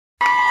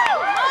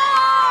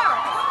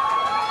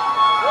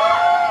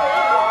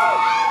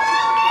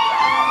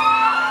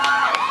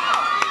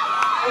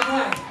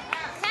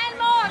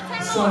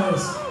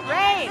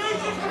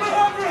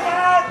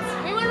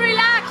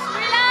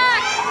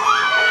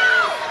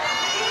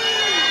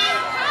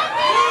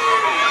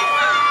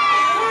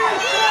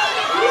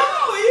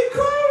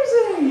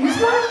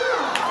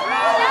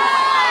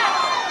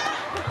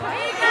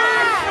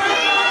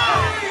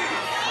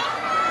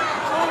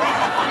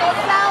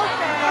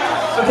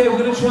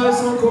un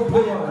son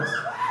complet.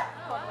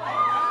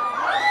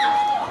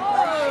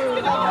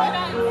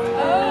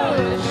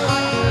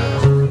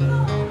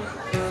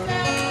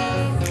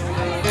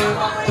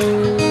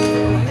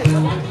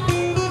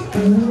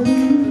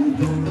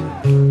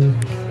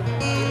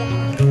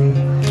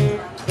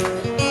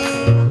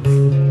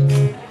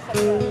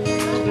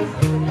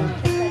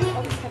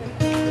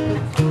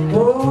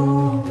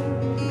 Oh,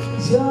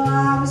 your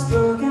heart is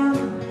broken.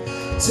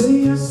 To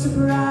your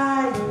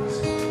surprise,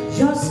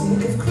 you're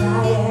sick of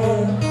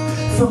crying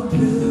from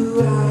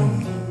blue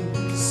eyes.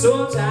 So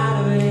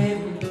tired of it,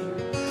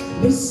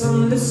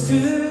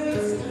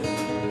 misunderstood.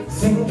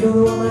 Think a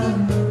woman,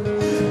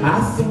 I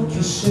think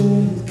you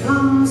should.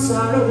 Come,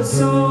 sorrow is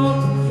so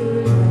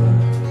peculiar.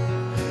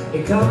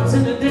 It comes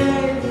in a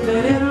day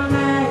that it'll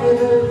never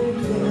be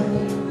clear.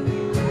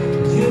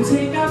 You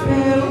take a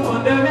pill,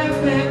 wonder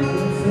if it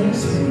will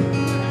fix you.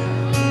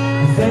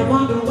 Then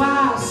wonder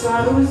why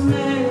sorrow is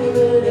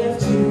never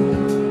left you.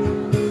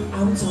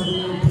 I'm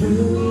talking about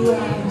blue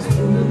eyes,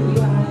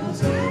 blue eyes.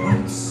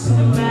 What's the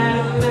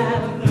matter,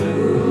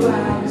 blue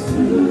eyes,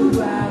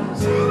 blue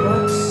eyes.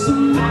 What's the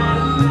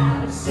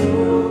matter, so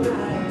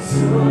bright, so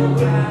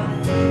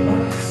bright.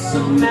 What's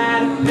the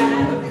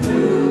matter,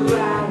 blue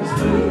eyes,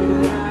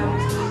 blue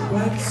eyes.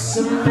 What's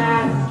the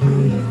matter,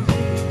 blue eyes?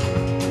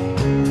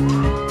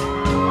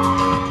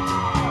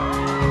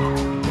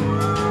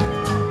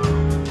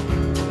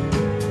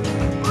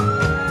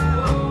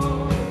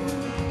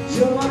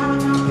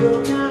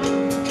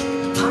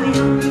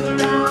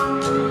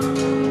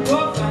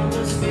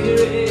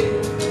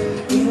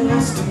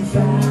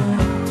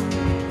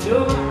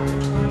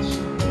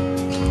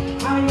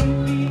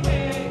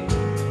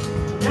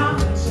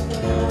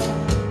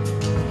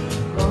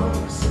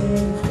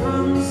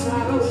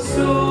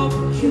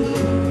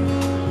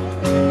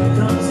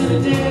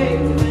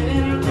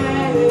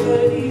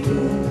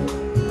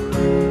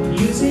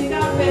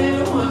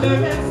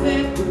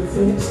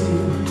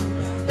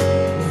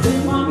 They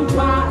wonder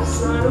why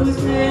sorrow is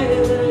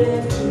never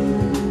left you.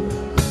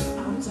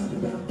 I'm talking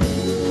about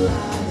blue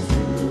eyes,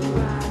 blue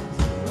eyes.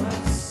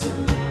 What's the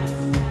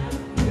matter,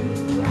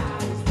 blue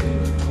eyes,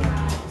 blue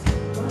eyes.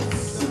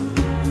 What's the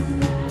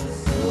matter,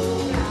 so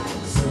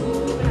bright, so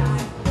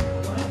bright.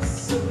 What's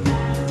the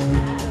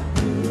matter,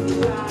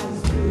 blue eyes,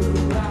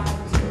 blue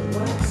eyes.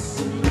 What's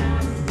the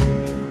matter,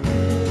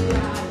 blue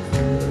eyes,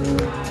 blue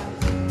eyes.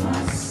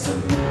 What's the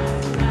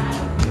matter,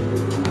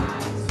 blue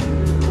eyes?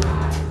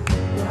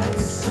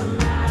 What's the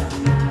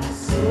matter,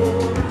 so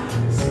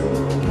bright, so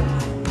bright?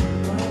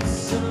 What's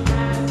the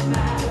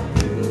matter,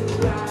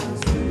 blue eyes,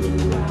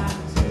 blue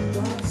eyes?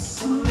 What's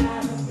the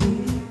matter,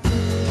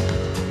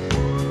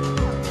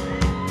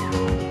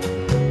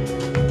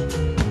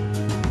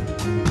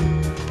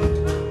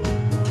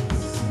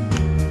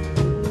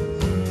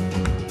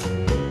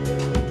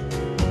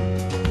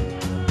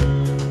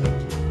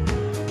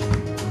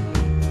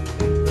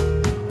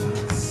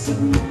 what's the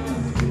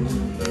matter?